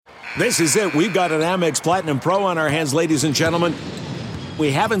This is it. We've got an Amex Platinum Pro on our hands, ladies and gentlemen.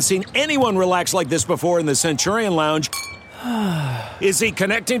 We haven't seen anyone relax like this before in the Centurion Lounge. Is he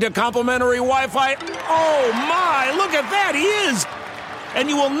connecting to complimentary Wi-Fi? Oh, my. Look at that. He is. And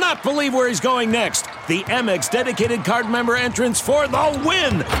you will not believe where he's going next. The Amex dedicated card member entrance for the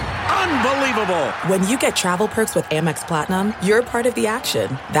win. Unbelievable. When you get travel perks with Amex Platinum, you're part of the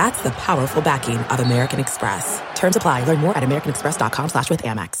action. That's the powerful backing of American Express. Terms apply. Learn more at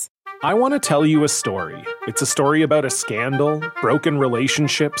americanexpress.com/withAmex. I want to tell you a story. It's a story about a scandal, broken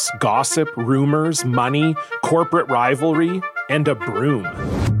relationships, gossip, rumors, money, corporate rivalry, and a broom.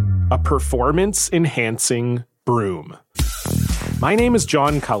 A performance-enhancing broom. My name is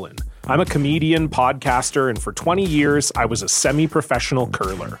John Cullen. I'm a comedian, podcaster, and for 20 years, I was a semi-professional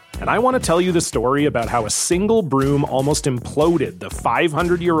curler. And I want to tell you the story about how a single broom almost imploded the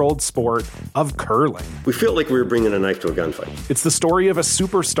 500-year-old sport of curling. We feel like we were bringing a knife to a gunfight. It's the story of a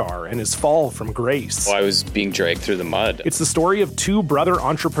superstar and his fall from grace. Well, I was being dragged through the mud. It's the story of two brother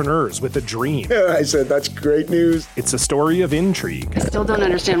entrepreneurs with a dream. I said, that's great news. It's a story of intrigue. I still don't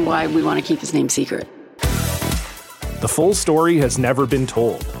understand why we want to keep his name secret. The full story has never been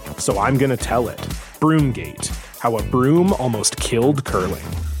told, so I'm going to tell it. Broomgate, how a broom almost killed curling.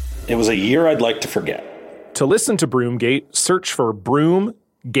 It was a year I'd like to forget. To listen to Broomgate, search for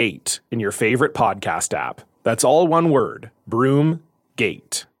Broomgate in your favorite podcast app. That's all one word,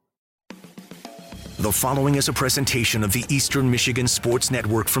 Broomgate. The following is a presentation of the Eastern Michigan Sports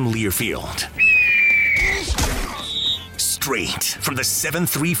Network from Learfield. Straight from the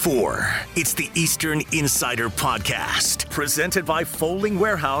 734, it's the Eastern Insider Podcast, presented by Folding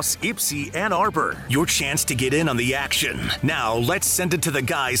Warehouse, Ipsy, Ann Arbor. Your chance to get in on the action. Now, let's send it to the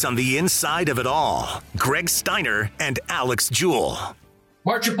guys on the inside of it all, Greg Steiner and Alex Jewell.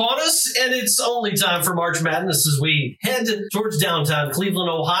 March upon us, and it's only time for March Madness as we head towards downtown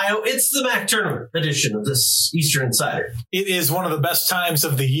Cleveland, Ohio. It's the MAC Tournament edition of this Eastern Insider. It is one of the best times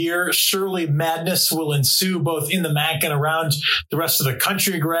of the year. Surely madness will ensue both in the MAC and around the rest of the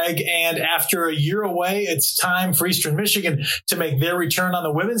country, Greg. And after a year away, it's time for Eastern Michigan to make their return on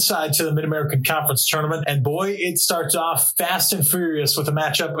the women's side to the Mid-American Conference Tournament. And boy, it starts off fast and furious with a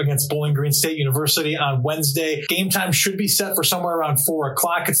matchup against Bowling Green State University on Wednesday. Game time should be set for somewhere around 4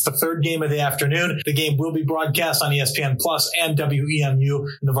 o'clock. It's the third game of the afternoon. The game will be broadcast on ESPN Plus and WEMU and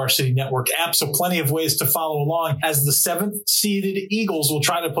the Varsity Network app. So plenty of ways to follow along as the 7th seeded Eagles will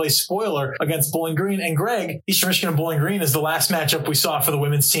try to play spoiler against Bowling Green. And Greg, Eastern Michigan and Bowling Green is the last matchup we saw for the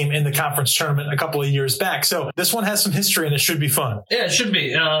women's team in the conference tournament a couple of years back. So this one has some history and it should be fun. Yeah, it should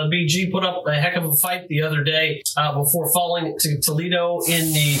be. BG put up a heck of a fight the other day before falling to Toledo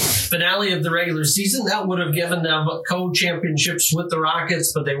in the finale of the regular season. That would have given them co-championships with the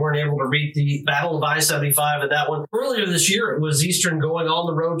Rockets, but they weren't able to beat the Battle of I-75 at that one. Earlier this year, it was Eastern going on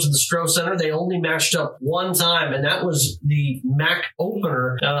the road to the Stroh Center. They only matched up one time, and that was the MAC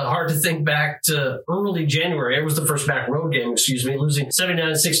opener. Hard to think back to early January. It was the first MAC road game, losing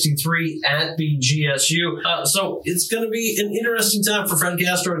 79-63 at the GSU. So it's going to be an interesting time for Fred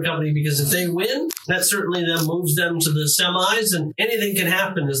Castro and company, because if they win, that certainly then moves them to the semis, and anything can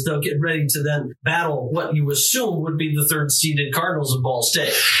happen as they'll get ready to then battle what you assume would be the third-seeded Cardinals of Ball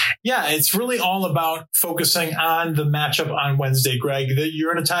State. Yeah, it's really all about focusing on the matchup on Wednesday, Greg.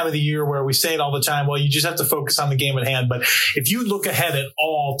 You're in a time of the year where we say it all the time, well, you just have to focus on the game at hand. But if you look ahead at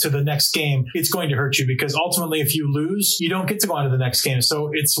all to the next game, it's going to hurt you, because ultimately if you lose, you don't get to go on to the next game. So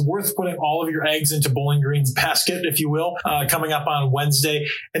it's worth putting all of your eggs into Bowling Green's basket, if you will, coming up on Wednesday.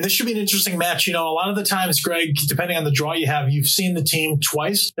 And this should be an interesting match. You know, a lot of the times, Greg, depending on the draw you have, you've seen the team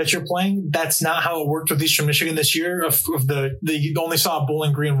twice that you're playing. That's not how it worked with Eastern Michigan this year. You only saw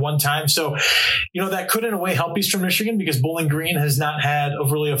Bowling Green one time. So, you know, that could in a way help Eastern Michigan, because Bowling Green has not had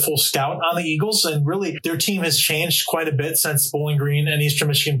a full scout on the Eagles. And really their team has changed quite a bit since Bowling Green and Eastern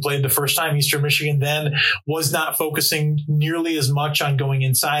Michigan played the first time. Eastern Michigan then was not focusing nearly as much on going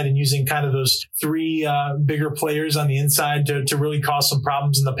inside and using kind of those three bigger players on the inside to really cause some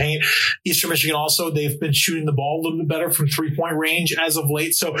problems in the paint. Eastern Michigan also, they've been shooting the ball a little bit better from 3-point range as of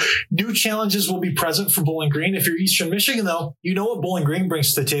late. So new challenges will be present for Bowling Green. If you're Eastern Michigan, though, you know what Bowling Green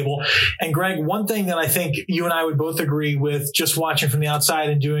brings to the table. And Greg, one thing that I think you and I would both agree with, just watching from the outside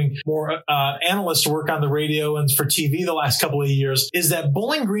and doing more analyst work on the radio and for TV the last couple of years, is that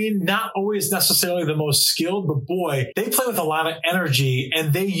Bowling Green, not always necessarily the most skilled, but boy, they play with a lot of energy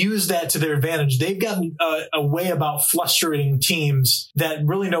and they use that to their advantage. They've gotten a way about frustrating teams that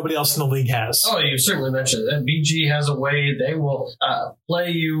really nobody else in the league has. Oh, you certainly mentioned that. BG has a way. They will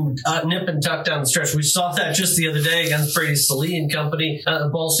play you nip and tuck down the stretch. We saw that just the other day against Brady Salee and Company,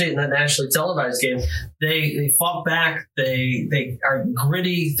 Ball State in that nationally televised game. They fought back. They are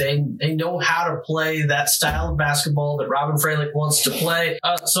gritty. They know how to play that style of basketball that Robin Fralick wants to play.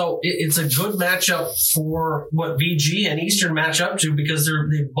 So it's a good matchup for what VG and Eastern match up to, because they're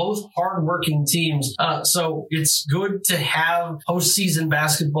both hardworking teams. So it's good to have postseason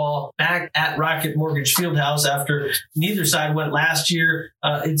basketball back at Rocket Mortgage Fieldhouse after neither side went last year.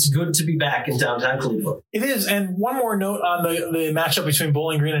 It's good to be back in downtown Cleveland. It is. And one more note on the matchup between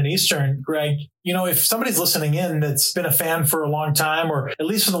Bowling Green and Eastern, Greg. You know, if somebody's listening in that's been a fan for a long time, or at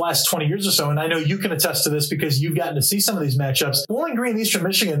least for the last 20 years or so, and I know you can attest to this because you've gotten to see some of these matchups, Bowling Green, Eastern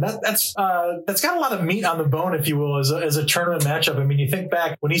Michigan, that's got a lot of meat on the bone, if you will, as a tournament matchup. I mean, you think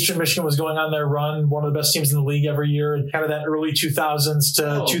back when Eastern Michigan was going on their run, one of the best teams in the league every year, and kind of that early 2000s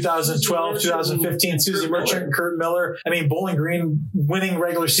to 2012, 2015, Susie Merchant and Kurt Miller. I mean, Bowling Green winning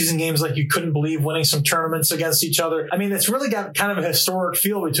regular season games like you couldn't believe, winning some tournaments against each other. I mean, it's really got kind of a historic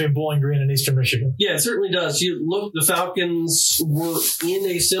feel between Bowling Green and Eastern Michigan. Yeah, it certainly does. You look, the Falcons were in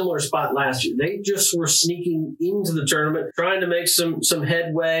a similar spot last year. They just were sneaking into the tournament, trying to make some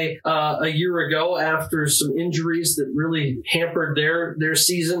headway a year ago after some injuries that really hampered their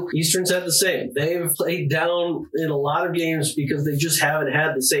season. Eastern's had the same. They've played down in a lot of games because they just haven't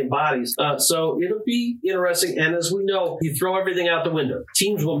had the same bodies. So it'll be interesting. And as we know, you throw everything out the window.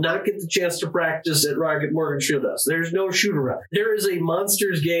 Teams will not get the chance to practice at Rocket Mortgage Fieldhouse. There's no shoot-around. There is a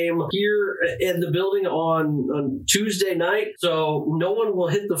Monsters game here in the building on Tuesday night, so no one will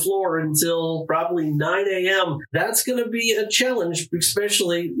hit the floor until probably 9 a.m. That's going to be a challenge,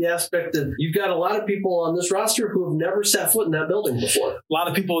 especially the aspect that you've got a lot of people on this roster who have never set foot in that building before. A lot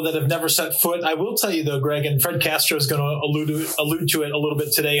of people that have never set foot. I will tell you, though, Greg, and Fred Castro is going to allude to it a little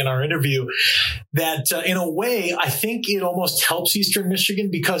bit today in our interview, that in a way, I think it almost helps Eastern Michigan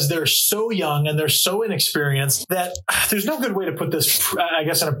because they're so young and they're so inexperienced that there's no good way to put this, I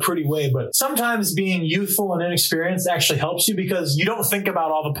guess, in a pretty way, but sometimes being youthful and inexperienced actually helps you because you don't think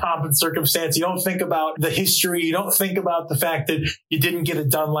about all the pomp and circumstance. You don't think about the history. You don't think about the fact that you didn't get it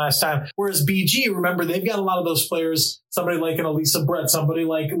done last time. Whereas BG, remember, they've got a lot of those players, somebody like an Elisa Brett, somebody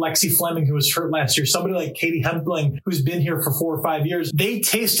like Lexi Fleming, who was hurt last year, somebody like Katie Hempling, who's been here for 4 or 5 years. They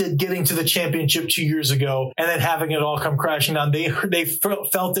tasted getting to the championship 2 years ago and then having it all come crashing down. They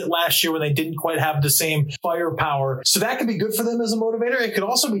felt it last year when they didn't quite have the same firepower. So that could be good for them as a motivator. It could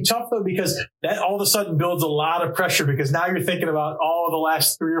also be tough, though, because that all of a sudden builds a lot of pressure because now you're thinking about all of the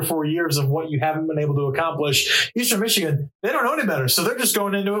last 3 or 4 years of what you haven't been able to accomplish. Eastern Michigan, they don't know any better. So they're just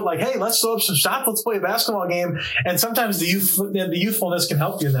going into it like, hey, let's throw up some shots. Let's play a basketball game. And sometimes the youthfulness can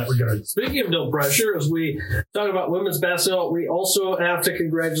help you in that regard. Speaking of no pressure, as we talk about women's basketball, we also have to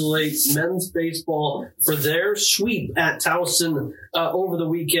congratulate men's baseball for their sweep at Towson over the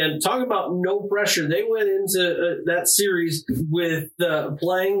weekend. Talk about no pressure. They went into that series with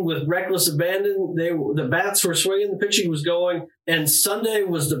playing with reckless abandon. The bats were swinging, the pitching was going. And Sunday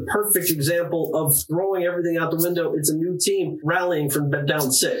was the perfect example of throwing everything out the window. It's a new team rallying from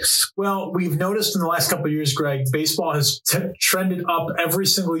down 6. Well, we've noticed in the last couple of years, Greg, baseball has trended up every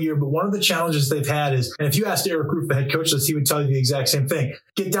single year. But one of the challenges they've had is, and if you asked Eric Roof, the head coach, he would tell you the exact same thing.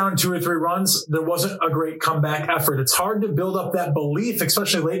 Get down 2 or 3 runs. There wasn't a great comeback effort. It's hard to build up that belief,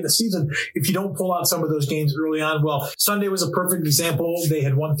 especially late in the season, if you don't pull out some of those games early on. Well, Sunday was a perfect example. They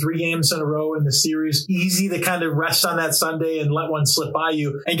had won 3 games in a row in the series. Easy to kind of rest on that Sunday and let one slip by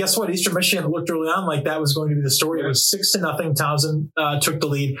you. And guess what? Eastern Michigan looked early on like that was going to be the story. It was 6-0. Towson took the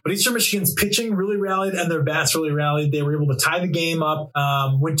lead. But Eastern Michigan's pitching really rallied and their bats really rallied. They were able to tie the game up,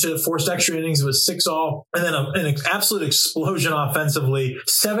 went to forced extra innings. It was 6-all. And then an absolute explosion offensively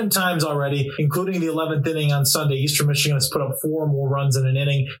 7 times already, including the 11th inning on Sunday. Eastern Michigan has put up 4 more runs in an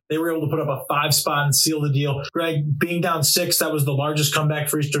inning. They were able to put up a 5 spot and seal the deal. Greg, being down 6, that was the largest comeback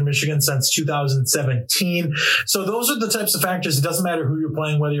for Eastern Michigan since 2017. So those are the types of factors. It doesn't matter who you're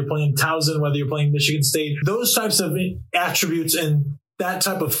playing, whether you're playing Towson, whether you're playing Michigan State. Those types of attributes and that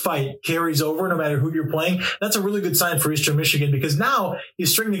type of fight carries over no matter who you're playing. That's a really good sign for Eastern Michigan because now you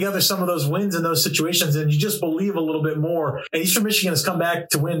string together some of those wins in those situations and you just believe a little bit more. And Eastern Michigan has come back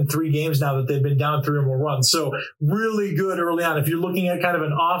to win 3 games now that they've been down 3 or more runs. So really good early on. If you're looking at kind of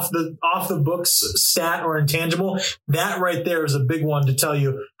an off the books stat or intangible, that right there is a big one to tell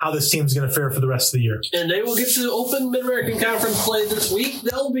you how this team's going to fare for the rest of the year. And they will get to the Open Mid-American Conference play this week.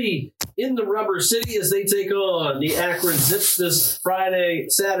 They'll be in the Rubber City as they take on the Akron Zips this Friday,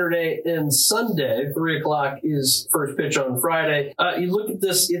 Saturday, and Sunday. 3 o'clock is first pitch on Friday. You look at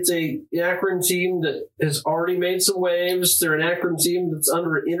this, it's an Akron team that has already made some waves. They're an Akron team that's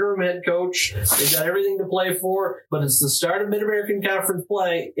under an interim head coach. They've got everything to play for, but it's the start of Mid-American Conference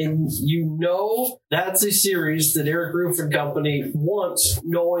play, and you know that's a series that Eric Roof and company wants,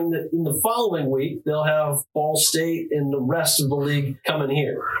 knowing that in the following week they'll have Ball State and the rest of the league coming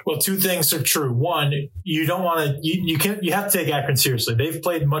here. Well, two things are true. One, you don't want to, you have to take Akron seriously. They've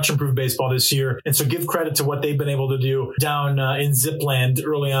played much improved baseball this year, and so give credit to what they've been able to do down in Zipland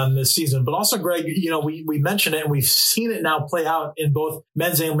early on this season. But also, Greg, we mentioned it, and we've seen it now play out in both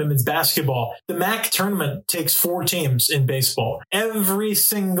men's and women's basketball. The MAC tournament takes 4 teams in baseball. Every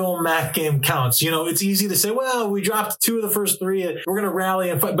single MAC game counts. It's easy to say, well, we dropped 2 of the first 3. We're going to rally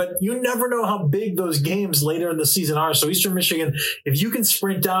and fight, but you never know how big those games later in the season are. So Eastern Michigan, if you can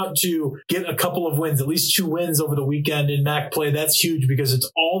sprint out to get a couple of wins, at least 2 wins over the weekend in MAC play, that's huge, because it's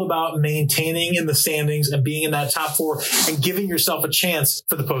all about maintaining in the standings and being in that top 4 and giving yourself a chance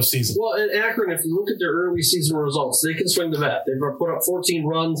for the postseason. Well, in Akron, if you look at their early season results, they can swing the bat. They've put up 14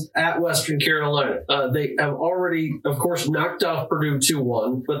 runs at Western Carolina. They have already, of course, knocked off Purdue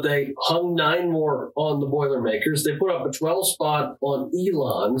 2-1, but they hung 9 more on the Boilermakers. They put up a 12 spot on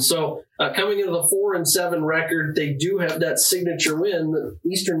Elon. So coming into the 4-7 record, they do have that signature win that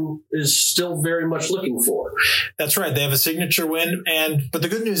Eastern is still very much looking for. That's right. They have a signature win. But the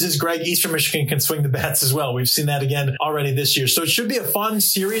good news is, Greg, Eastern Michigan can swing the bats as well. We've seen that again already this year. So it should be a fun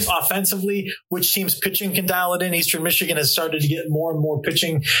series offensively. Which team's pitching can dial it in. Eastern Michigan has started to get more and more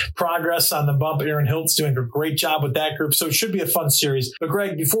pitching progress on the bump. Aaron Hilt's doing a great job with that group. So it should be a fun series. But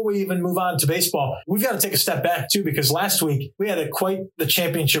Greg, before we even move on to baseball, we've got to take a step back too, because last week we had quite the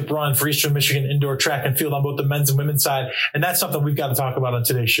championship run for Eastern Michigan indoor track and field on both the men's and women's side. And that's something we've got to talk about on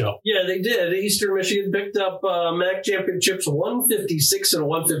today's show. Yeah, they did. Eastern Michigan picked up MAC championships 156 and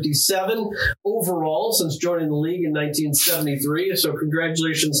 157 overall since joining the league in 1973. So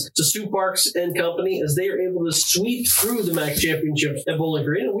congratulations to Sue Parks and company as they are able to sweep through the MAC championships at Bowling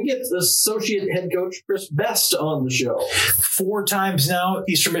Green. And we get associate head coach Chris Best on the show. 4 times now,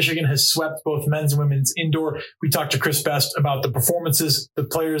 Eastern Michigan has swept both men's and women's indoor. We talked to Chris Best about the performances, the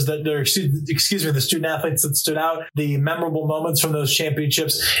players the student athletes that stood out, the memorable moments from those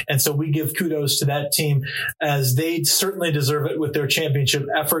championships. And so we give kudos to that team, as they certainly deserve it with their championship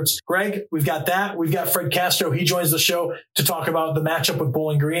efforts. Greg, we've got that. We've got Fred Castro. He joins the show to talk about the matchup with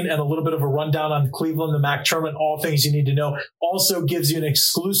Bowling Green and a little bit of a rundown on Cleveland, the MAC tournament, all things you need to know. Also gives you an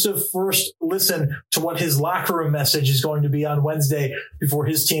exclusive first listen to what his locker room message is going to be on Wednesday before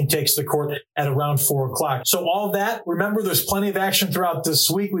his team takes the court at around 4 o'clock. So all of that, remember, there's plenty of action throughout this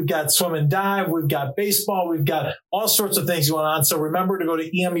week. We've got swim and dive. We've got baseball. We've got all sorts of things going on. So remember to go to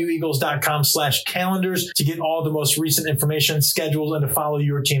emueagles.com/calendars to get all the most recent information, schedules, and to follow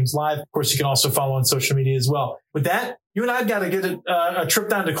your teams live. Of course, you can also follow on social media as well. With that, you and I have got to get a trip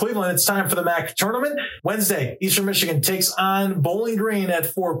down to Cleveland. It's time for the MAC tournament. Wednesday, Eastern Michigan takes on Bowling Green at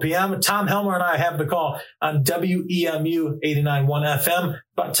 4 p.m. Tom Helmer and I have the call on WEMU 89.1 FM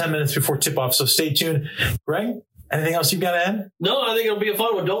about 10 minutes before tip-off, so stay tuned. Greg, anything else you've got to add? No, I think it'll be a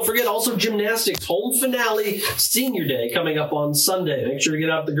fun one. Don't forget also gymnastics home finale senior day coming up on Sunday. Make sure you get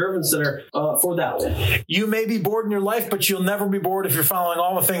out to the Gervin Center for that one. You may be bored in your life, but you'll never be bored if you're following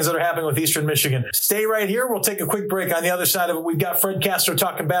all the things that are happening with Eastern Michigan. Stay right here. We'll take a quick break. On the other side of it, we've got Fred Castro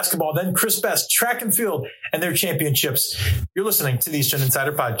talking basketball, then Chris Best, track and field, and their championships. You're listening to the Eastern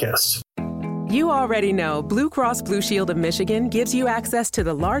Insider Podcast. You already know Blue Cross Blue Shield of Michigan gives you access to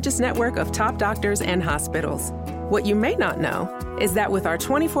the largest network of top doctors and hospitals. What you may not know is that with our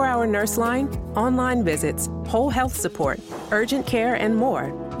 24-hour nurse line, online visits, whole health support, urgent care, and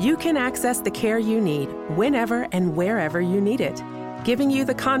more, you can access the care you need whenever and wherever you need it, giving you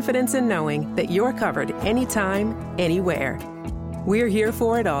the confidence in knowing that you're covered anytime, anywhere. We're here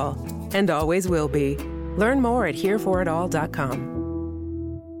for it all and always will be. Learn more at hereforitall.com.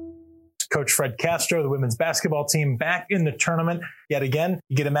 Coach Fred Castro, the women's basketball team, back in the tournament yet again.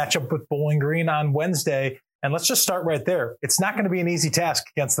 You get a matchup with Bowling Green on Wednesday. And let's just start right there. It's not going to be an easy task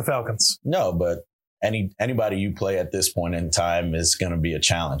against the Falcons. No, but anybody you play at this point in time is going to be a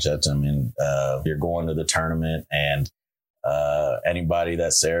challenge. You're going to the tournament, and anybody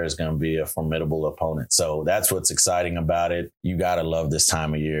that's there is going to be a formidable opponent. So that's what's exciting about it. You got to love this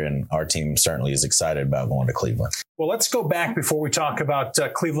time of year, and our team certainly is excited about going to Cleveland. Well, let's go back before we talk about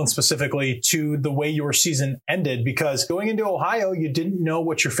Cleveland specifically to the way your season ended, because going into Ohio, you didn't know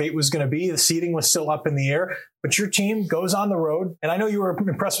what your fate was going to be. The seeding was still up in the air, but your team goes on the road. And I know you were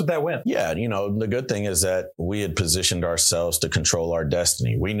impressed with that win. Yeah. The good thing is that we had positioned ourselves to control our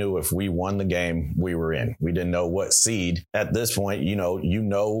destiny. We knew if we won the game, we were in. We didn't know what seed. At this point, you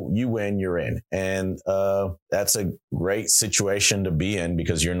win, you're in. And that's a great situation to be in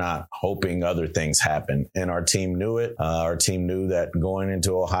because you're not hoping other things happen. And our team knew it. Our team knew that going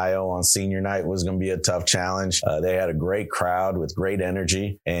into Ohio on senior night was going to be a tough challenge. They had a great crowd with great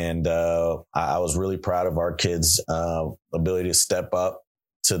energy. And I was really proud of our kids' ability to step up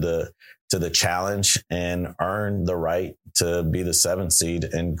to the challenge and earn the right to be the 7th seed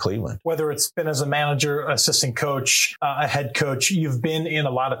in Cleveland. Whether it's been as a manager, assistant coach, a head coach, you've been in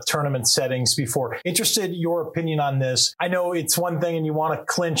a lot of tournament settings before. Interested your opinion on this. I know it's one thing and you want to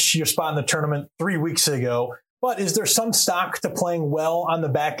clinch your spot in the tournament 3 weeks ago, but is there some stock to playing well on the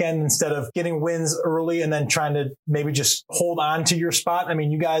back end instead of getting wins early and then trying to maybe just hold on to your spot? I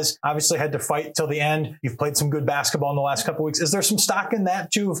mean, you guys obviously had to fight till the end. You've played some good basketball in the last couple of weeks. Is there some stock in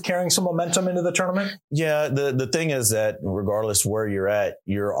that too of carrying some momentum into the tournament? Yeah, the thing is that regardless where you're at,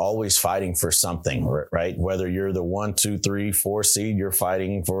 you're always fighting for something, right? Whether you're the 1, 2, 3, 4 seed, you're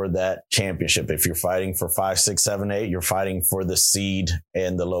fighting for that championship. If you're fighting for 5, 6, 7, 8, you're fighting for the seed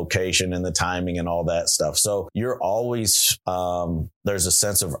and the location and the timing and all that stuff. So you're always, there's a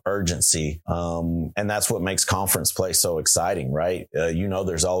sense of urgency. And that's what makes conference play so exciting, right?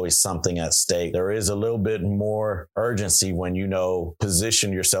 There's always something at stake. There is a little bit more urgency when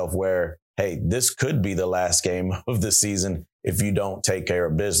position yourself where, hey, this could be the last game of the season if you don't take care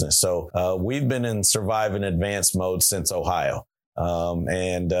of business. So we've been in survive in advance mode since Ohio. I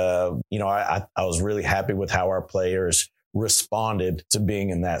was really happy with how our players responded to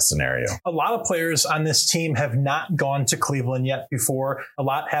being in that scenario. A lot of players on this team have not gone to Cleveland yet before. A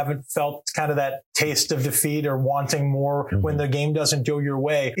lot haven't felt kind of that taste of defeat or wanting more when the game doesn't go your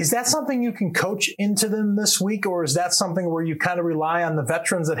way. Is that something you can coach into them this week, or is that something where you kind of rely on the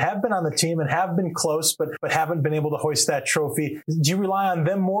veterans that have been on the team and have been close but haven't been able to hoist that trophy? Do you rely on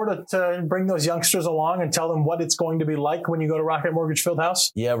them more to bring those youngsters along and tell them what it's going to be like when you go to Rocket Mortgage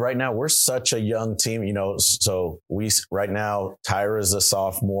Fieldhouse? Yeah, right now we're such a young team, so right now, Tyra's a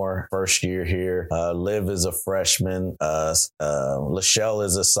sophomore, first year here. Liv is a freshman. Lachelle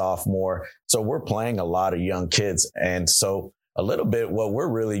is a sophomore. So we're playing a lot of young kids. And so a little bit what we're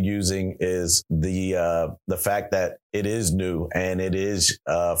really using is the fact that it is new and it is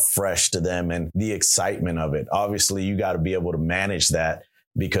fresh to them and the excitement of it. Obviously, you got to be able to manage that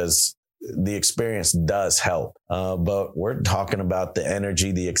because the experience does help. But we're talking about the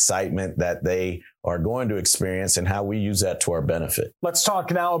energy, the excitement that they are going to experience and how we use that to our benefit. Let's talk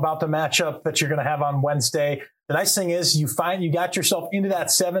now about the matchup that you're going to have on Wednesday. The nice thing is you got yourself into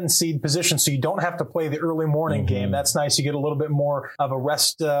that 7 seed position, so you don't have to play the early morning game. That's nice. You get a little bit more of a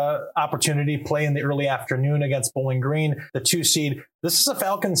rest opportunity, play in the early afternoon against Bowling Green, the 2 seed. This is a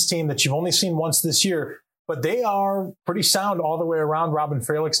Falcons team that you've only seen once this year, but they are pretty sound all the way around. Robin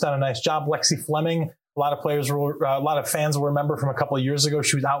Fralick's done a nice job. Lexi Fleming, a lot of fans will remember from a couple of years ago.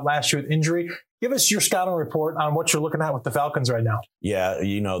 She was out last year with injury. Give us your scouting report on what you're looking at with the Falcons right now. Yeah,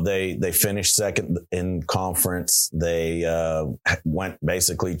 they finished second in conference. They went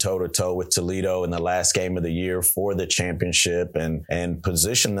basically toe-to-toe with Toledo in the last game of the year for the championship and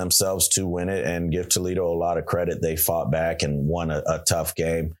positioned themselves to win it and give Toledo a lot of credit. They fought back and won a tough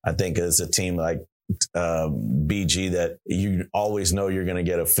game. I think as a team like BG that you always know you're going to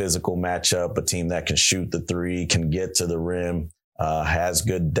get a physical matchup, a team that can shoot the 3, can get to the rim, has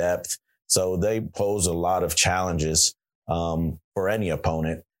good depth. So they pose a lot of challenges for any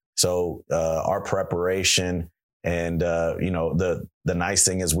opponent. So our preparation and, the nice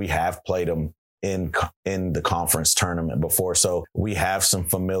thing is we have played them in the conference tournament before. So we have some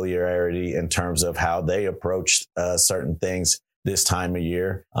familiarity in terms of how they approach certain things this time of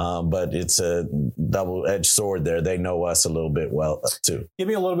year. But it's a double-edged sword there. They know us a little bit well, too. Give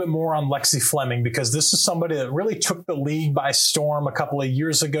me a little bit more on Lexi Fleming, because this is somebody that really took the league by storm a couple of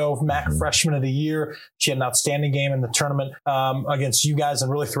years ago. MAC Freshman of the Year. She had an outstanding game in the tournament against you guys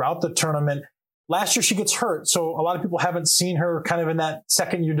and really throughout the tournament. Last year, she gets hurt, so a lot of people haven't seen her kind of in that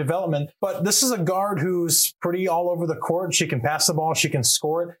second-year development. But this is a guard who's pretty all over the court. She can pass the ball. She can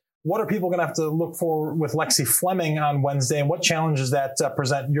score it. What are people going to have to look for with Lexi Fleming on Wednesday, and what challenges that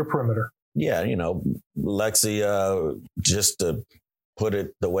present your perimeter? Yeah, Lexi, just to put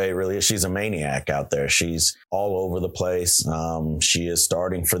it the way it really is, she's a maniac out there. She's all over the place. She is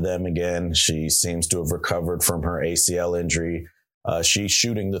starting for them again. She seems to have recovered from her ACL injury. She's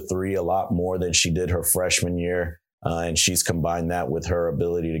shooting the 3 a lot more than she did her freshman year. And she's combined that with her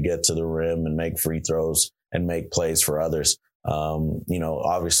ability to get to the rim and make free throws and make plays for others.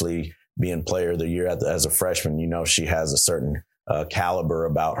 Obviously being player of the year as a freshman, she has a certain caliber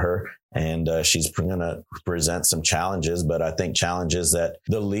about her. And she's going to present some challenges, but I think challenges that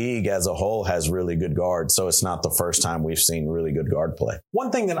the league as a whole has really good guards. So it's not the first time we've seen really good guard play.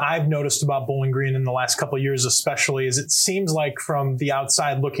 One thing that I've noticed about Bowling Green in the last couple of years especially is it seems like from the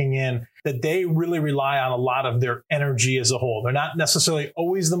outside looking in that they really rely on a lot of their energy as a whole. They're not necessarily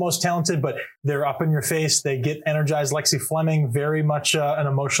always the most talented, but they're up in your face. They get energized. Lexi Fleming, very much an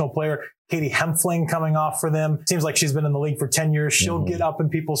emotional player. Katie Hempfling coming off for them. Seems like she's been in the league for 10 years. She'll get up in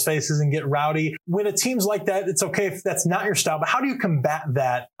people's faces and get rowdy. When it teams like that, it's okay if that's not your style, but how do you combat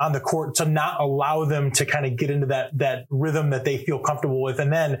that on the court to not allow them to kind of get into that rhythm that they feel comfortable with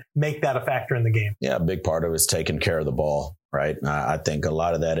and then make that a factor in the game? Yeah, a big part of it is taking care of the ball. Right. I think a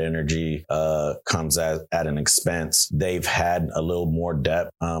lot of that energy comes at an expense. They've had a little more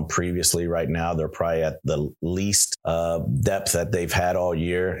depth previously. Right now, they're probably at the least depth that they've had all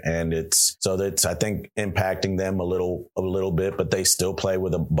year. And it's I think impacting them a little bit, but they still play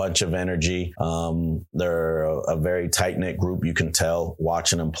with a bunch of energy. They're a very tight knit group. You can tell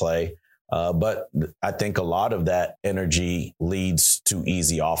watching them play. But I think a lot of that energy leads to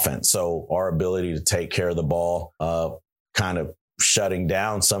easy offense. So our ability to take care of the ball, kind of shutting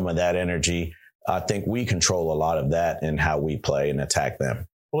down some of that energy. I think we control a lot of that in how we play and attack them.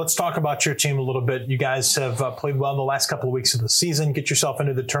 Well, let's talk about your team a little bit. You guys have played well the last couple of weeks of the season. Get yourself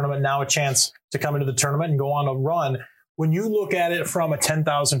into the tournament. Now a chance to come into the tournament and go on a run. When you look at it from a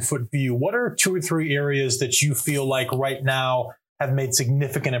 10,000-foot view, what are 2 or 3 areas that you feel like right now have made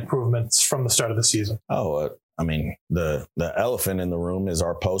significant improvements from the start of the season? The elephant in the room is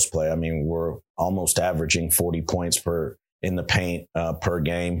our post play. We're almost averaging 40 points in the paint per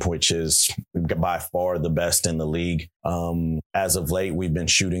game, which is by far the best in the league. As of late, we've been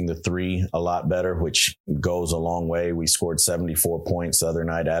shooting the 3 a lot better, which goes a long way. We scored 74 points the other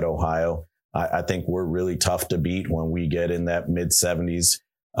night at Ohio. I think we're really tough to beat when we get in that mid 70s.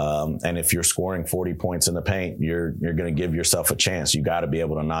 And if you're scoring 40 points in the paint, you're going to give yourself a chance. You got to be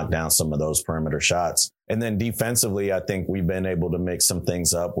able to knock down some of those perimeter shots. And then defensively, I think we've been able to mix some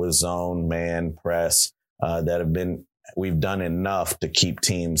things up with zone, man, press, we've done enough to keep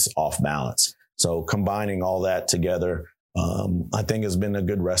teams off balance. So combining all that together, I think has been a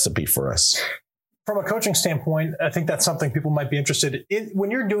good recipe for us. From a coaching standpoint, I think that's something people might be interested in. When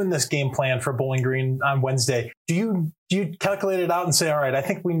you're doing this game plan for Bowling Green on Wednesday, do you calculate it out and say, all right, I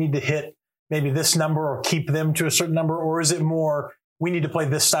think we need to hit maybe this number or keep them to a certain number? Or is it more, we need to play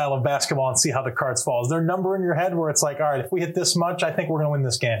this style of basketball and see how the cards fall? Is there a number in your head where it's like, all right, if we hit this much, I think we're going to win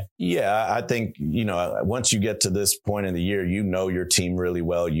this game? Yeah, I think, once you get to this point in the year, your team really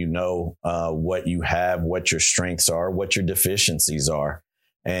well. What you have, what your strengths are, what your deficiencies are.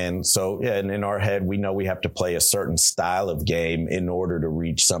 And so, and in our head, we know we have to play a certain style of game in order to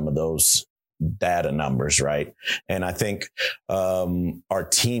reach some of those data numbers, right? And I think our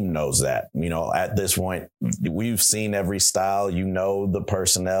team knows that. At this point, we've seen every style, the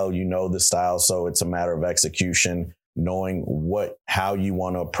personnel, the style. So it's a matter of execution, knowing how you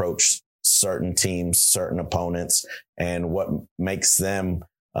want to approach certain teams, certain opponents, and what makes them,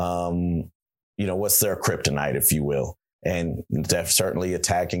 what's their kryptonite, if you will. And certainly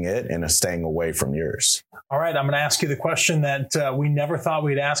attacking it and staying away from yours. All right. I'm going to ask you the question that we never thought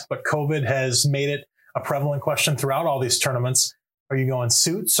we'd ask, but COVID has made it a prevalent question throughout all these tournaments. Are you going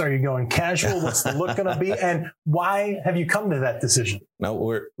suits? Are you going casual? What's the look going to be? And why have you come to that decision?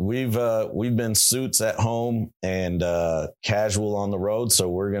 No, we've been suits at home and casual on the road. So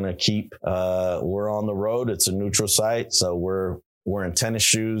we're going to keep we're on the road. It's a neutral site. So we're in tennis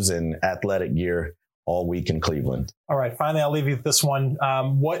shoes and athletic gear all week in Cleveland. All right. Finally, I'll leave you with this one.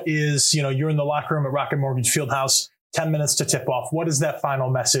 What is, you're in the locker room at Rocket Mortgage Fieldhouse, 10 minutes to tip off. What is that final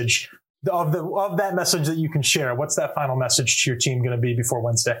message of that message that you can share? What's that final message to your team going to be before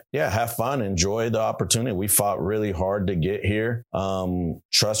Wednesday? Yeah, have fun. Enjoy the opportunity. We fought really hard to get here.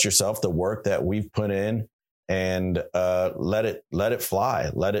 Trust yourself, the work that we've put in, and let it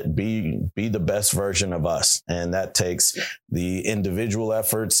fly. Let it be the best version of us. And that takes the individual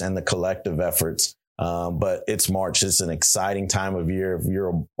efforts and the collective efforts. But it's March. It's an exciting time of year. If you're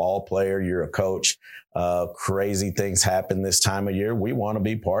a ball player, you're a coach, crazy things happen this time of year. We want to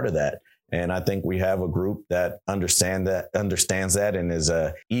be part of that. And I think we have a group that understands that and is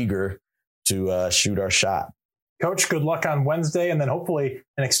eager to shoot our shot. Coach, good luck on Wednesday and then hopefully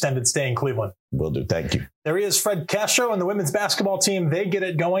an extended stay in Cleveland. Will do. Thank you. There he is, Fred Castro and the women's basketball team. They get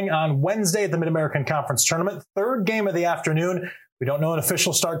it going on Wednesday at the Mid-American Conference Tournament. 3rd game of the afternoon. We don't know an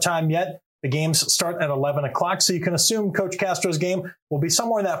official start time yet. The games start at 11 o'clock, so you can assume Coach Castro's game will be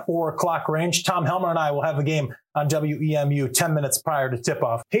somewhere in that 4 o'clock range. Tom Helmer and I will have the game on WEMU 10 minutes prior to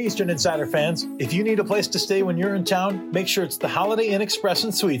tip-off. Hey, Eastern Insider fans, if you need a place to stay when you're in town, make sure it's the Holiday Inn Express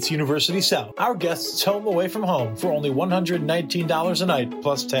and Suites, University South. Our guests home away from home for only $119 a night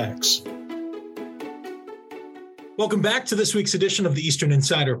plus tax. Welcome back to this week's edition of the Eastern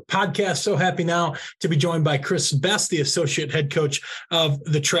Insider Podcast. So happy now to be joined by Chris Best, the associate head coach of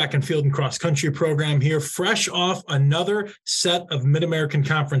the track and field and cross country program here, fresh off another set of Mid-American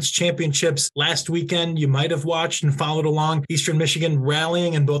Conference championships. Last weekend, you might have watched and followed along Eastern Michigan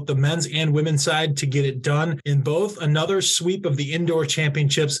rallying in both the men's and women's side to get it done in both. Another sweep of the indoor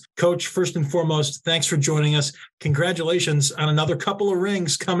championships. Coach, first and foremost, thanks for joining us. Congratulations on another couple of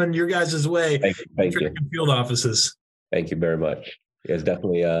rings coming your guys' way. Thank you. Track and field offices. Thank you very much. It's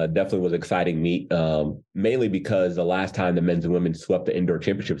definitely was an exciting meet, mainly because the last time the men's and women swept the indoor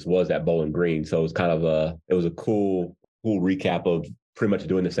championships was at Bowling Green. So it was kind of a cool recap of pretty much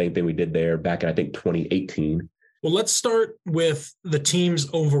doing the same thing we did there back in, I think, 2018. Well, let's start with the teams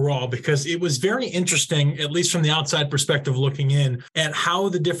overall, because it was very interesting, at least from the outside perspective looking in, at how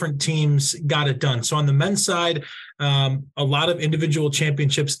the different teams got it done. So on the men's side, a lot of individual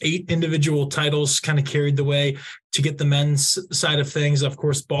championships, 8 individual titles kind of carried the way to get the men's side of things. Of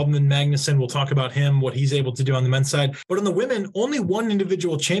course, Baldwin Magnuson, we'll talk about him, what he's able to do on the men's side. But on the women, only 1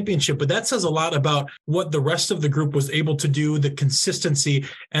 individual championship, but that says a lot about what the rest of the group was able to do, the consistency,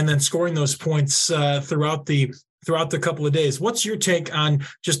 and then scoring those points throughout the couple of days. What's your take on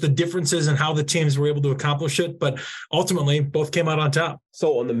just the differences and how the teams were able to accomplish it? But ultimately, both came out on top.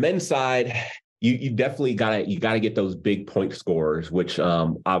 So on the men's side, you definitely gotta get those big point scorers, which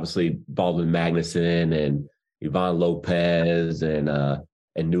obviously Baldwin Magnuson and Yvonne Lopez and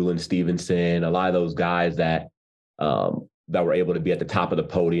Newland Stevenson, a lot of those guys that were able to be at the top of the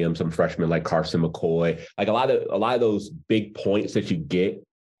podium. Some freshmen like Carson McCoy, like a lot of those big points that you get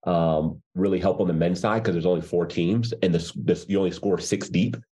really help on the men's side because there's only 4 teams and you only score 6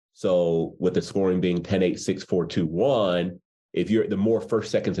 deep. So with the scoring being 10-8, 6-4, 2-1, if you're the more first,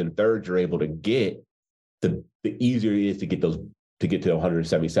 seconds, and thirds you're able to get, the easier it is to get to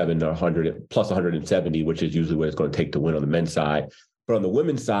 177 or 100 plus 170, which is usually what it's going to take to win on the men's side. But on the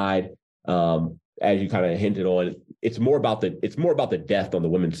women's side, as you kind of hinted on, it's more about the depth on the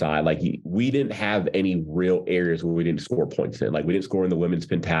women's side. Like we didn't have any real areas where we didn't score points in. Like we didn't score in the women's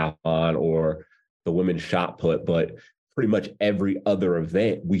pentathlon or the women's shot put, but pretty much every other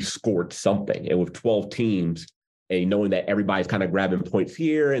event we scored something. And with 12 teams and knowing that everybody's kind of grabbing points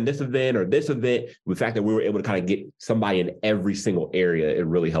here in this event or this event, the fact that we were able to kind of get somebody in every single area, it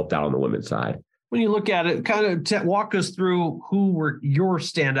really helped out on the women's side. When you look at it, kind of walk us through who were your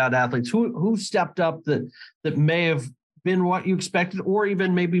standout athletes, who stepped up that may have been what you expected, or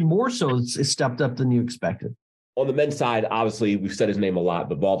even maybe more so stepped up than you expected. On the men's side, obviously we've said his name a lot,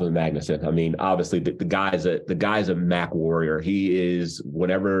 but Baldwin Magnuson. I mean, obviously the guy's a MAC warrior. He is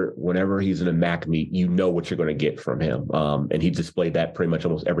whenever he's in a MAC meet, you know what you're going to get from him, and he displayed that pretty much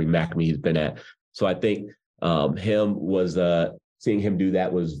almost every MAC meet he's been at. So I think seeing him do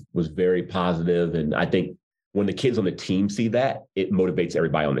that was very positive. And I think when the kids on the team see that, it motivates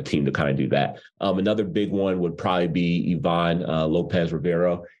everybody on the team to kind of do that. Another big one would probably be Yvonne Lopez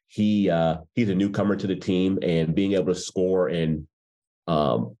Rivero. He's a newcomer to the team, and being able to score in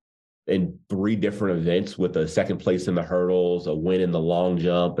 3 different events with a second place in the hurdles, a win in the long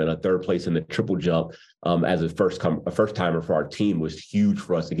jump, and a third place in the triple jump as a first timer for our team was huge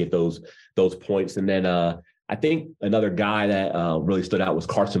for us to get those points. And then I think another guy that really stood out was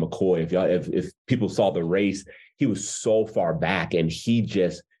Carson McCoy. If people saw the race, he was so far back, and he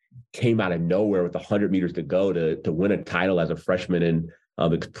just came out of nowhere with 100 meters to go to win a title as a freshman in a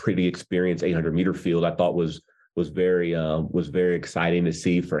pretty experienced 800-meter field. I thought was very exciting to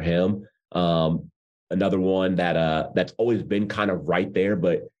see for him. Another one that's always been kind of right there,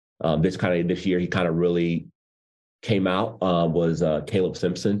 but this year he kind of really came out was Caleb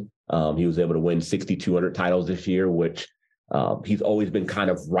Simpson. He was able to win 6,200 titles this year, which he's always been kind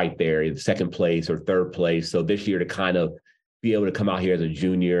of right there in second place or third place. So this year to kind of be able to come out here as a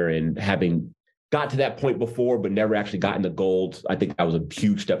junior and having got to that point before, but never actually gotten the gold, I think that was a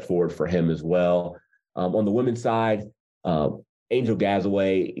huge step forward for him as well. On the women's side, Angel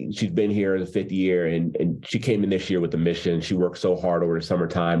Gazaway, she's been here the 5th year, and she came in this year with a mission. She worked so hard over the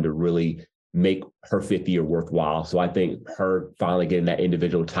summertime to really make her 5th year worthwhile. So I think her finally getting that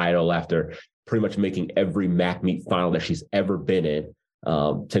individual title after pretty much making every MAC meet final that she's ever been in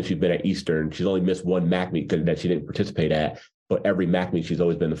since she's been at Eastern. She's only missed 1 MAC meet that she didn't participate at, but every MAC meet she's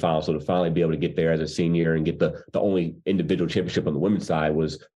always been in the final. So to finally be able to get there as a senior and get the only individual championship on the women's side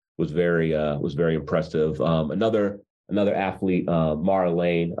was very impressive. Another athlete, Mara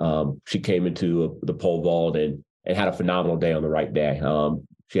Lane, she came into the pole vault and had a phenomenal day on the right day.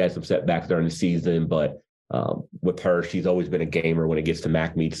 She had some setbacks during the season, but with her, she's always been a gamer when it gets to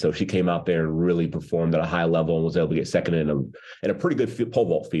MAC meets. So she came out there and really performed at a high level and was able to get second in a pretty good pole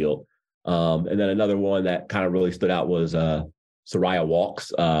vault field. And then another one that kind of really stood out was Soraya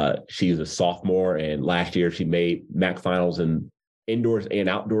Walks. She's a sophomore, and last year she made MAC finals in indoors and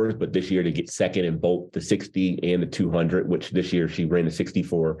outdoors, but this year to get second in both the 60 and the 200, which this year she ran the 60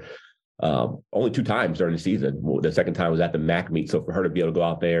 for only 2 times during the season. Well, the second time was at the MAC meet. So for her to be able to go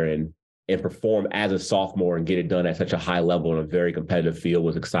out there and perform as a sophomore and get it done at such a high level in a very competitive field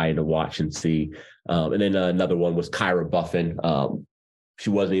was exciting to watch and see. And then another one was Kyra Buffin. She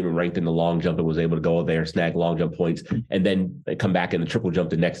wasn't even ranked in the long jump and was able to go there and snag long jump points and then come back in the triple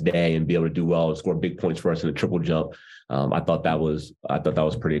jump the next day and be able to do well and score big points for us in the triple jump. I thought that was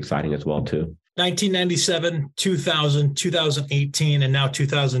pretty exciting as well too. 1997, 2000, 2018, and now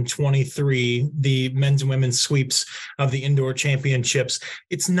 2023, the men's and women's sweeps of the indoor championships.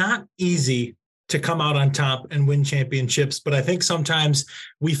 It's not easy to come out on top and win championships, but I think sometimes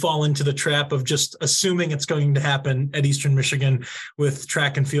we fall into the trap of just assuming it's going to happen at Eastern Michigan with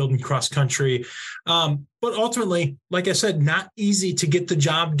track and field and cross country. But ultimately, like I said, not easy to get the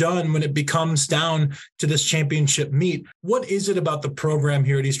job done when it becomes down to this championship meet. What is it about the program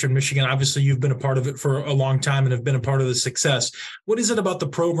here at Eastern Michigan? Obviously, you've been a part of it for a long time and have been a part of the success. What is it about the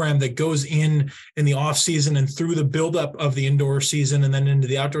program that goes in the off season and through the buildup of the indoor season and then into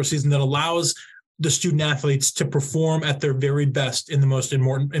the outdoor season that allows the student athletes to perform at their very best in the most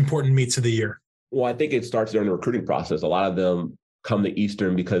important meets of the year? Well, I think it starts during the recruiting process. A lot of them come to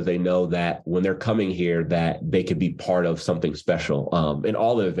Eastern because they know that when they're coming here that they could be part of something special in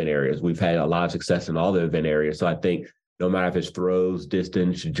all the event areas. We've had a lot of success in all the event areas. So I think no matter if it's throws,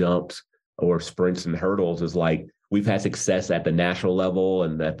 distance, jumps, or sprints and hurdles, is like we've had success at the national level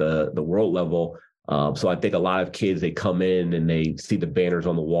and at the world level. So I think a lot of kids, they come in and they see the banners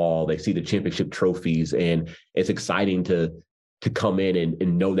on the wall, they see the championship trophies, and it's exciting to come in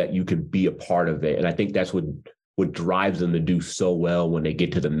and know that you can be a part of it. And I think that's what drives them to do so well when they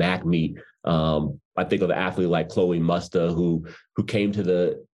get to the MAC meet. I think of an athlete like Chloe Musta, who came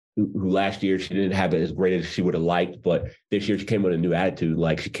to who last year she didn't have it as great as she would have liked, but this year she came with a new attitude.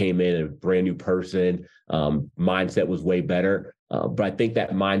 Like she came in a brand new person, mindset was way better. But I think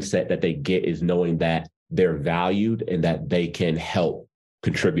that mindset that they get is knowing that they're valued and that they can help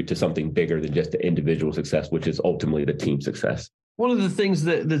contribute to something bigger than just the individual success, which is ultimately the team success. One of the things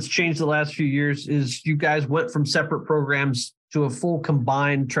that's changed the last few years is you guys went from separate programs to a full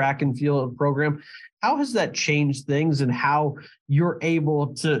combined track and field program. How has that changed things and how you're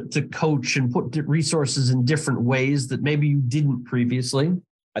able to coach and put resources in different ways that maybe you didn't previously?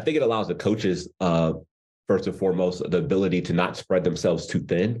 I think it allows the coaches, first and foremost, the ability to not spread themselves too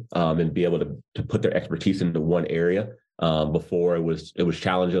thin and be able to put their expertise into one area. Before it was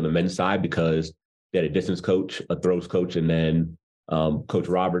challenging on the men's side because they had a distance coach, a throws coach, and then Coach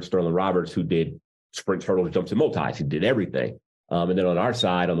Sterling Roberts, who did sprints, hurdles, jumps, and multis. He did everything. And then on our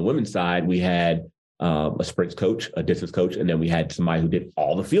side, on the women's side, we had a sprints coach, a distance coach, and then we had somebody who did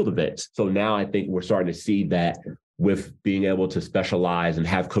all the field events. So now I think we're starting to see that with being able to specialize and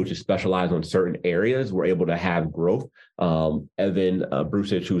have coaches specialize on certain areas, we're able to have growth. Evan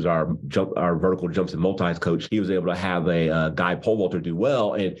Brusich, who's our vertical jumps and multis coach, he was able to have a guy pole vaulter do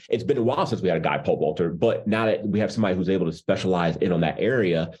well. And it's been a while since we had a guy pole vaulter, but now that we have somebody who's able to specialize in on that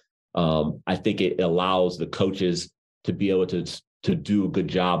area, I think it allows the coaches to be able to do a good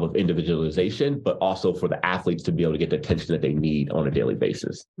job of individualization, but also for the athletes to be able to get the attention that they need on a daily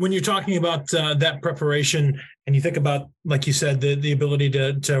basis. When you're talking about that preparation and you think about, like you said, the ability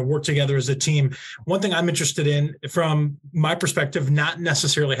to work together as a team, one thing I'm interested in from my perspective, not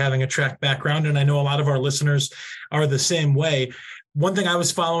necessarily having a track background, and I know a lot of our listeners are the same way. One thing I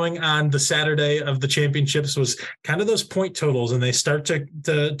was following on the Saturday of the championships was kind of those point totals, and they start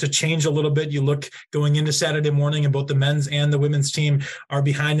to change a little bit. You look going into Saturday morning, and both the men's and the women's team are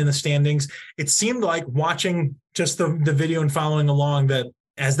behind in the standings. It seemed like watching just the video and following along that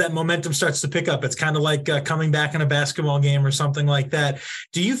as that momentum starts to pick up, it's kind of like coming back in a basketball game or something like that.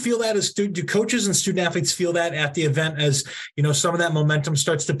 Do you feel that do coaches and student athletes feel that at the event as, you know, some of that momentum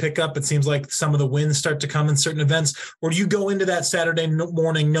starts to pick up? It seems like some of the wins start to come in certain events, or do you go into that Saturday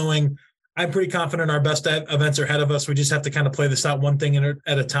morning knowing I'm pretty confident our best events are ahead of us, we just have to kind of play this out one thing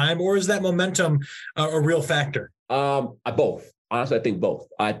at a time? Or is that momentum a real factor? Both. Honestly, I think both.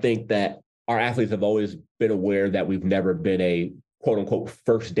 I think that our athletes have always been aware that we've never been a quote unquote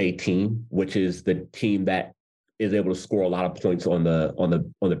first day team, which is the team that is able to score a lot of points on the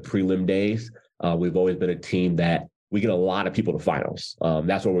prelim days. We've always been a team that we get a lot of people to finals.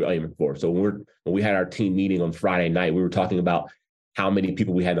 That's what we're aiming for. So when we had our team meeting on Friday night, we were talking about how many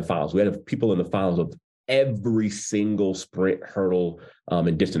people we had in the finals. We had people in the finals of every single sprint, hurdle,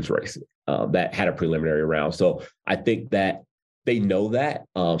 and distance race that had a preliminary round. So I think that they know that.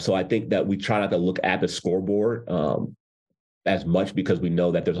 So I think that we try not to look at the scoreboard as much, because we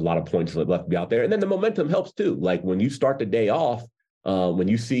know that there's a lot of points left to be out there. And then the momentum helps too. Like when you start the day off, when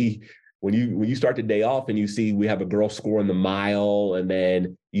you start the day off and you see we have a girl scoring the mile, and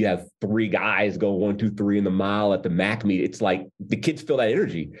then you have 3 guys go 1, 2, 3 in the mile at the MAC meet, it's like the kids feel that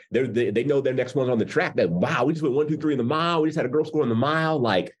energy. They know their next one's on the track, that, wow, we just went 1, 2, 3 in the mile. We just had a girl score in the mile.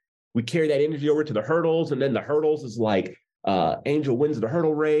 Like, we carry that energy over to the hurdles. And then the hurdles is like Angel wins the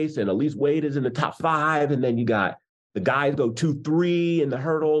hurdle race and Elise Wade is in the top 5. And then you got the guys go 2, 3 in the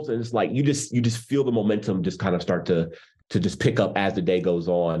hurdles. And it's like, you just feel the momentum just kind of start to just pick up as the day goes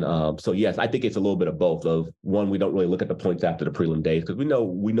on. So yes, I think it's a little bit of both. Of one, we don't really look at the points after the prelim days, because we know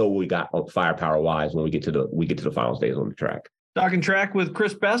what we got firepower wise when we get to the finals days on the track. Talking track with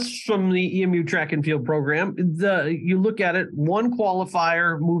Chris Best from the EMU track and field program. You look at it, one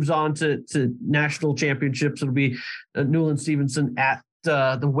qualifier moves on to national championships. It'll be Newland Stevenson at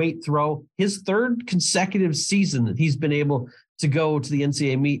the weight throw. His 3rd consecutive season that he's been able to go to the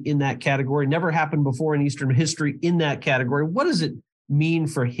NCAA meet in that category. Never happened before in Eastern history in that category. What does it mean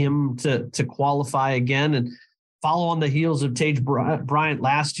for him to qualify again and follow on the heels of Tage Bryant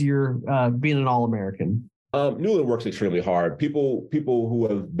last year being an All-American? Newland works extremely hard. People who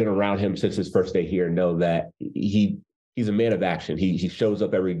have been around him since his first day here know that he's a man of action. He shows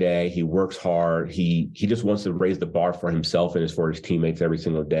up every day. He works hard. He just wants to raise the bar for himself and for his teammates every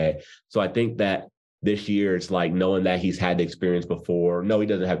single day. So I think that this year, it's like knowing that he's had the experience before. No, he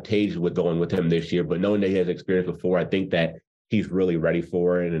doesn't have Tage going with him this year, but knowing that he has experience before, I think that he's really ready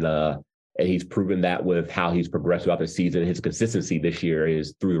for it. And he's proven that with how he's progressed throughout the season. His consistency this year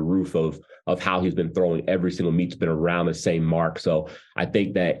is through the roof of how he's been throwing. Every single meet's been around the same mark. So I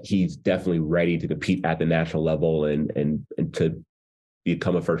think that he's definitely ready to compete at the national level and to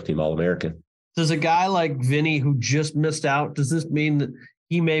become a first-team All-American. Does a guy like Vinny, who just missed out, does this mean that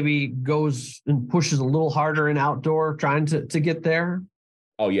he maybe goes and pushes a little harder in outdoor trying to get there?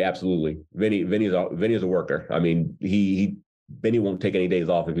 Oh yeah, absolutely. Vinny's a worker. I mean, Vinny won't take any days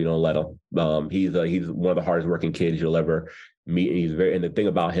off if you don't let him. He's one of the hardest working kids you'll ever meet. And the thing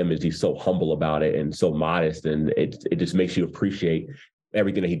about him is he's so humble about it and so modest, and it just makes you appreciate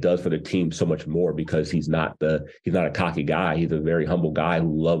everything that he does for the team so much more, because he's not a cocky guy. He's a very humble guy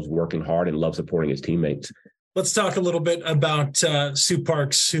who loves working hard and loves supporting his teammates. Let's talk a little bit about Sue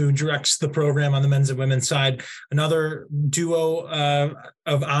Parks, who directs the program on the men's and women's side. Another duo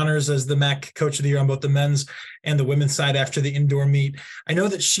of honors as the MAC Coach of the Year on both the men's and the women's side after the indoor meet. I know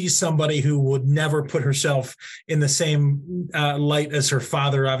that she's somebody who would never put herself in the same light as her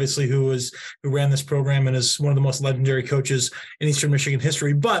father, obviously, who ran this program and is one of the most legendary coaches in Eastern Michigan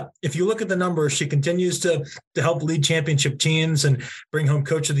history. But if you look at the numbers, she continues to help lead championship teams and bring home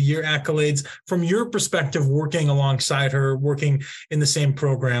Coach of the Year accolades. From your perspective, working alongside her, working in the same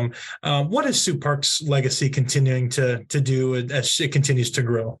program, what is Sue Parks' legacy continuing to do as it continues to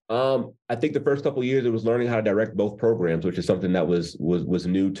grow? I think the first couple of years it was learning how to direct both programs, which is something that was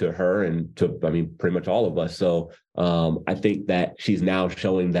new to her and to, pretty much all of us. So I think that she's now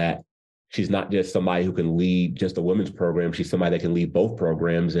showing that she's not just somebody who can lead just the women's program. She's somebody that can lead both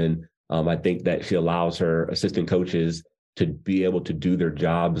programs. And I think that she allows her assistant coaches to be able to do their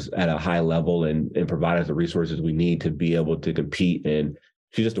jobs at a high level and provide us the resources we need to be able to compete. And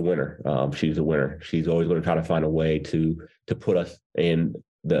she's just a winner. She's a winner. She's always going to try to find a way to put us in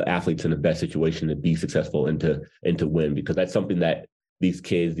the athletes in the best situation to be successful and to win, because that's something that these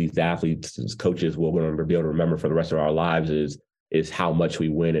kids, these athletes, these coaches will be able to remember for the rest of our lives is how much we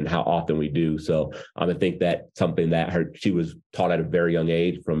win and how often we do. So I think that something that she was taught at a very young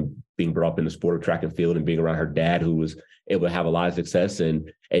age, from being brought up in the sport of track and field and being around her dad, who was able to have a lot of success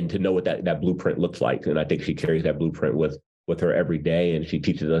and to know what that blueprint looks like. And I think she carries that blueprint with her every day, and she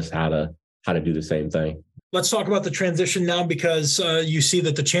teaches us how to do the same thing. Let's talk about the transition now, because you see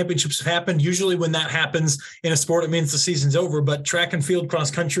that the championships have happened. Usually when that happens in a sport, it means the season's over. But track and field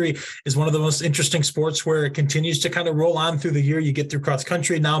cross country is one of the most interesting sports, where it continues to kind of roll on through the year. You get through cross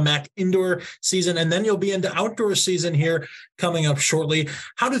country, now MAC indoor season, and then you'll be into outdoor season here coming up shortly.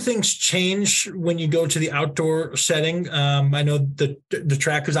 How do things change when you go to the outdoor setting? I know the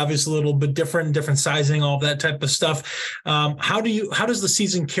track is obviously a little bit different sizing, all of that type of stuff. How does the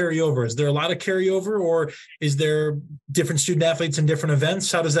season carry over? Is there a lot of carryover, or is there different student athletes in different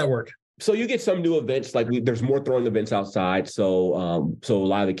events? How does that work? So you get some new events, like there's more throwing events outside. So a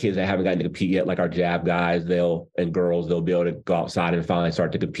lot of the kids that haven't gotten to compete yet, like our jab guys, and girls, they'll be able to go outside and finally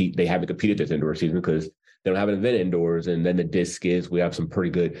start to compete. They haven't competed this indoor season because they don't have an event indoors. And then the discus, we have some pretty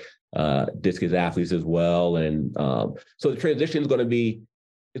good discus athletes as well. And so the transition is going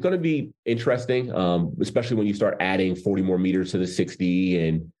to be interesting, especially when you start adding 40 more meters to the 60,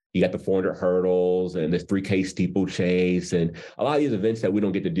 and you got the 400 hurdles and this 3K steeplechase, and a lot of these events that we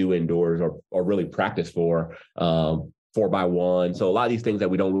don't get to do indoors or really practice for, 4x1. So a lot of these things that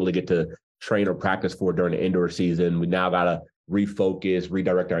we don't really get to train or practice for during the indoor season, we now got to refocus,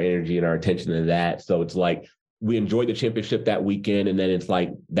 redirect our energy and our attention to that. So it's like we enjoyed the championship that weekend, and then it's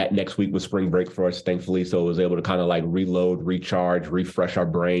like that next week was spring break for us, thankfully. So I was able to kind of like reload, recharge, refresh our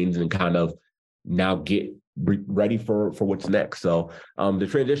brains, and kind of now get ready for what's next. So the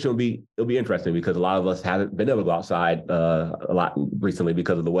transition it'll be interesting because a lot of us haven't been able to go outside a lot recently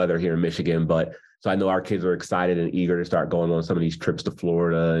because of the weather here in Michigan. But so I know our kids are excited and eager to start going on some of these trips to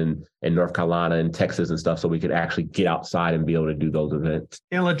Florida and North Carolina and Texas and stuff, so we could actually get outside and be able to do those events.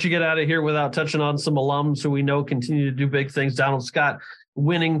 Can't let you get out of here without touching on some alums who we know continue to do big things. Donald Scott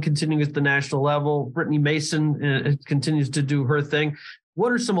winning, continuing at the national level. Brittany Mason continues to do her thing.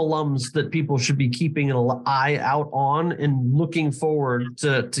 What are some alums that people should be keeping an eye out on and looking forward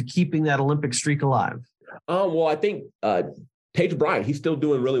to keeping that Olympic streak alive? Well, I think Tage Bryant, he's still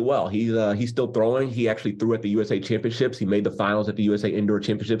doing really well. He's still throwing. He actually threw at the USA Championships. He made the finals at the USA Indoor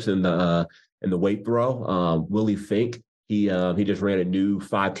Championships in the weight throw. Willie Fink, he just ran a new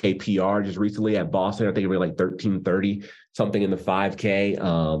 5K PR just recently at Boston. I think he ran like 13:30 something in the 5K.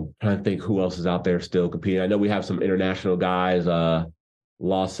 Trying to think who else is out there still competing. I know we have some international guys.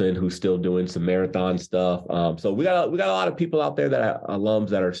 Lawson, who's still doing some marathon stuff. So we got a lot of people out there that are alums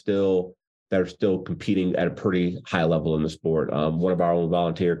that are still competing at a pretty high level in the sport. One of our own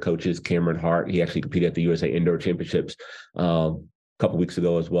volunteer coaches, Cameron Hart, he actually competed at the USA Indoor Championships a couple weeks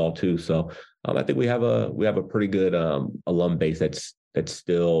ago as well too. So I think we have a pretty good alum base that's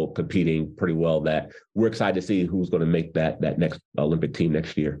still competing pretty well, that we're excited to see who's going to make that next Olympic team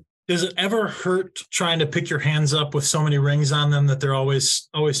next year. Does it ever hurt trying to pick your hands up with so many rings on them that they're always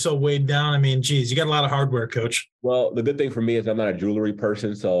so weighed down? I mean, geez, you got a lot of hardware, Coach. Well, the good thing for me is I'm not a jewelry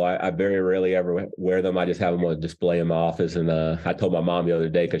person, so I very rarely ever wear them. I just have them on display in my office. And I told my mom the other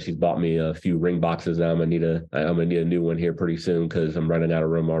day, because she's bought me a few ring boxes, that I'm gonna need a new one here pretty soon because I'm running out of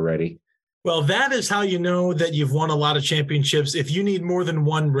room already. Well, that is how you know that you've won a lot of championships, if you need more than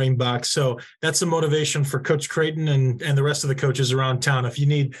one ring box. So that's the motivation for Coach Creighton and the rest of the coaches around town. If you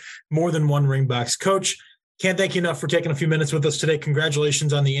need more than one ring box. Coach, can't thank you enough for taking a few minutes with us today.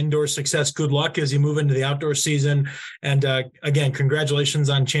 Congratulations on the indoor success. Good luck as you move into the outdoor season. And again, congratulations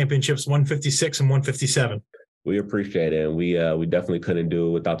on championships 156 and 157. We appreciate it. And we definitely couldn't do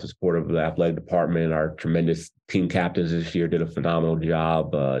it without the support of the athletic department. Our tremendous team captains this year did a phenomenal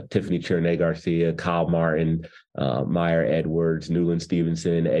job. Tiffany Chernay Garcia, Kyle Martin, Meyer Edwards, Newland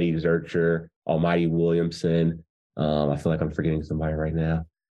Stevenson, Eddie Zurcher, Almighty Williamson. I feel like I'm forgetting somebody right now.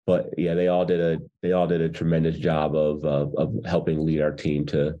 But yeah, they all did a tremendous job of helping lead our team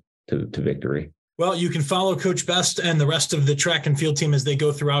to victory. Well, you can follow Coach Best and the rest of the track and field team as they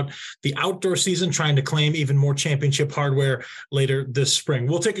go throughout the outdoor season, trying to claim even more championship hardware later this spring.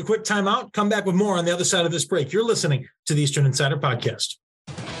 We'll take a quick time out, come back with more on the other side of this break. You're listening to the Eastern Insider Podcast.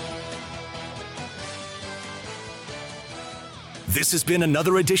 This has been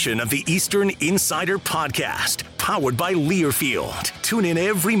another edition of the Eastern Insider Podcast, powered by Learfield. Tune in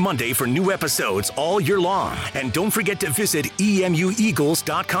every Monday for new episodes all year long. And don't forget to visit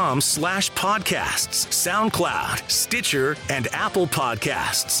emueagles.com/podcasts, SoundCloud, Stitcher, and Apple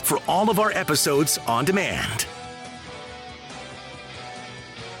Podcasts for all of our episodes on demand.